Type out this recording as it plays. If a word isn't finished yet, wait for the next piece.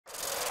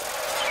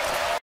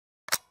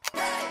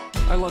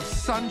I love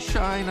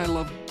sunshine, I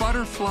love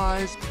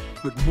butterflies,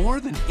 but more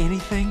than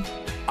anything,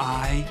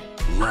 I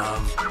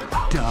love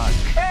Doug.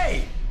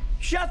 Hey!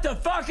 Shut the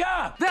fuck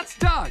up! That's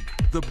Doug,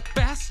 the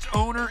best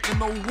owner in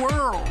the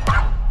world.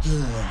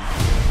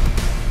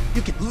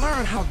 You can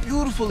learn how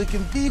beautiful it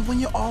can be when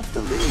you're off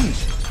the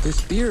leash.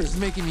 This beer is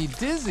making me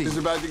dizzy. It's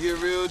about to get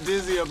real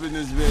dizzy up in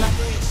this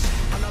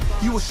bitch.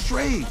 You a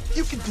stray.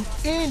 You can do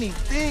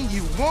anything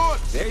you want.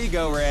 There you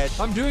go, Red.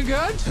 I'm doing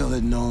good? Tell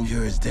that gnome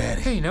you're his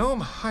daddy. Hey,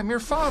 Gnome, I'm your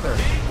father.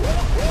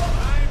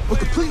 We're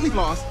completely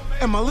lost,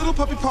 and my little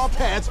puppy paw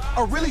pads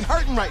are really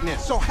hurting right now.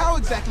 So how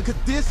exactly could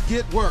this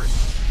get worse?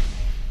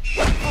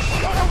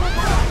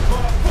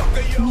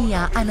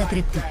 Μια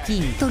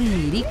ανατρεπτική,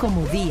 τολμηρή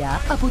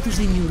κωμωδία από τους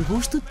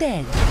δημιουργούς του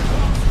TED.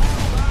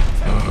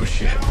 Oh,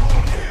 shit.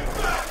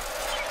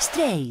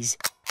 Strays,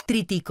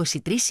 Τρίτη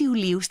 23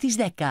 Ιουλίου στις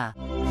 10.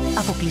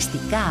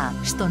 Αποκλειστικά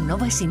στο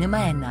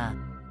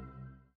Novacinema1.